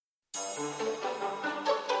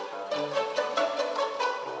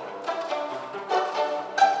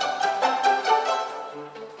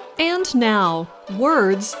And now,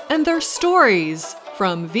 words and their stories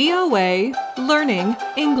from VOA Learning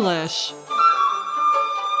English.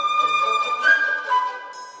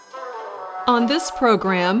 On this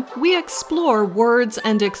program, we explore words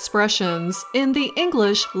and expressions in the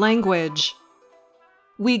English language.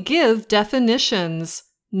 We give definitions,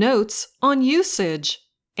 notes on usage,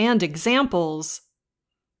 and examples.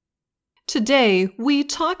 Today, we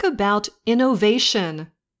talk about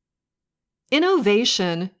innovation.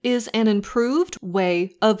 Innovation is an improved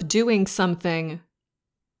way of doing something.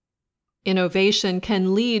 Innovation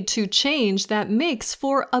can lead to change that makes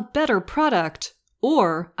for a better product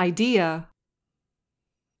or idea.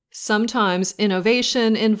 Sometimes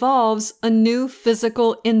innovation involves a new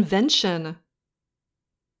physical invention.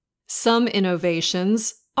 Some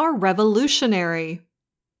innovations are revolutionary.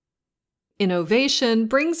 Innovation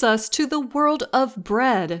brings us to the world of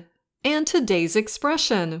bread and today's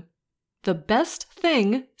expression, the best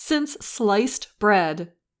thing since sliced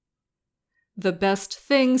bread. The best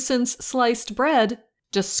thing since sliced bread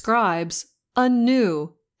describes a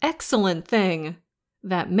new, excellent thing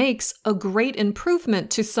that makes a great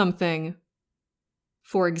improvement to something.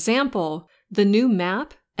 For example, the new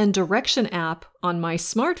map and direction app on my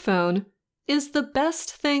smartphone is the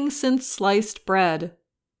best thing since sliced bread.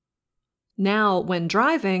 Now, when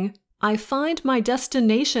driving, I find my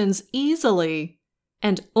destinations easily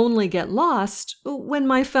and only get lost when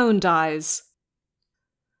my phone dies.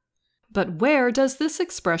 But where does this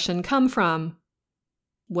expression come from?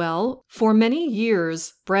 Well, for many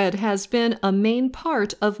years, bread has been a main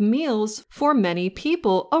part of meals for many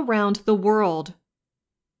people around the world.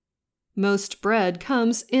 Most bread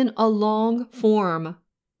comes in a long form,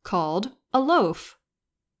 called a loaf.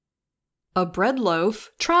 A bread loaf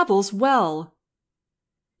travels well.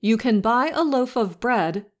 You can buy a loaf of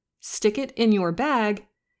bread, stick it in your bag,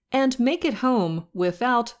 and make it home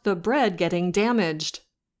without the bread getting damaged.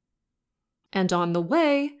 And on the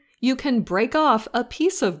way, you can break off a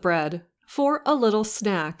piece of bread for a little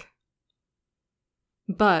snack.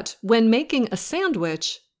 But when making a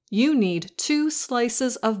sandwich, you need 2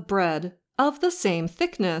 slices of bread of the same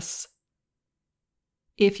thickness.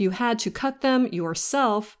 If you had to cut them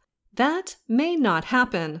yourself, that may not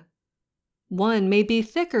happen. One may be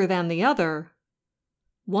thicker than the other.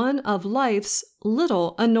 One of life's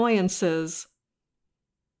little annoyances.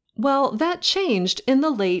 Well, that changed in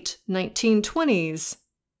the late 1920s.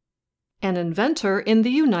 An inventor in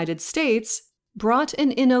the United States brought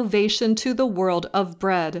an innovation to the world of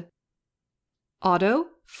bread. Otto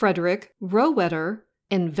Frederick Rohwedder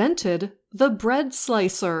invented the bread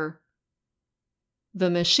slicer.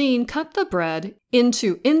 The machine cut the bread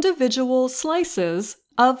into individual slices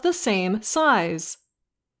of the same size.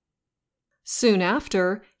 Soon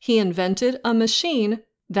after, he invented a machine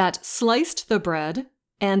that sliced the bread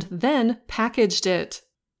and then packaged it.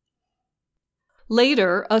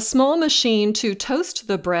 Later, a small machine to toast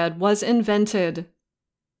the bread was invented.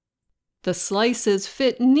 The slices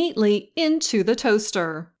fit neatly into the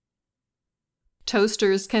toaster.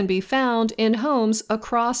 Toasters can be found in homes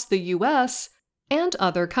across the U.S. and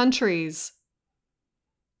other countries.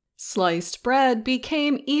 Sliced bread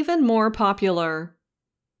became even more popular.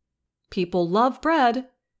 People love bread,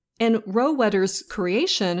 and Rohwedder's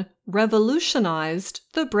creation revolutionized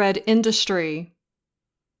the bread industry.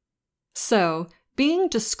 So, being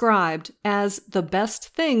described as the best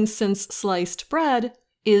thing since sliced bread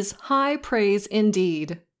is high praise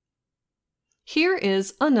indeed. Here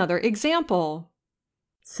is another example.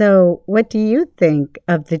 So, what do you think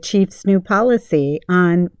of the chief's new policy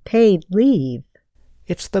on paid leave?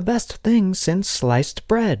 It's the best thing since sliced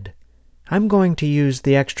bread. I'm going to use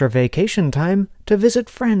the extra vacation time to visit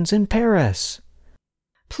friends in Paris.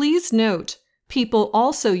 Please note, people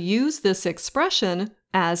also use this expression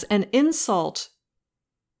as an insult.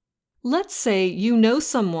 Let's say you know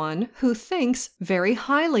someone who thinks very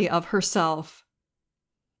highly of herself.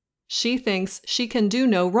 She thinks she can do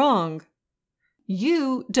no wrong.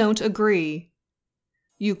 You don't agree.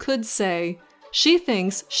 You could say, she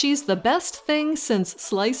thinks she's the best thing since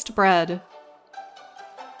sliced bread.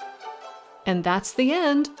 And that's the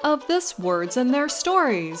end of this Words and Their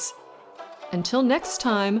Stories. Until next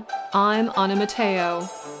time, I'm Anna Mateo.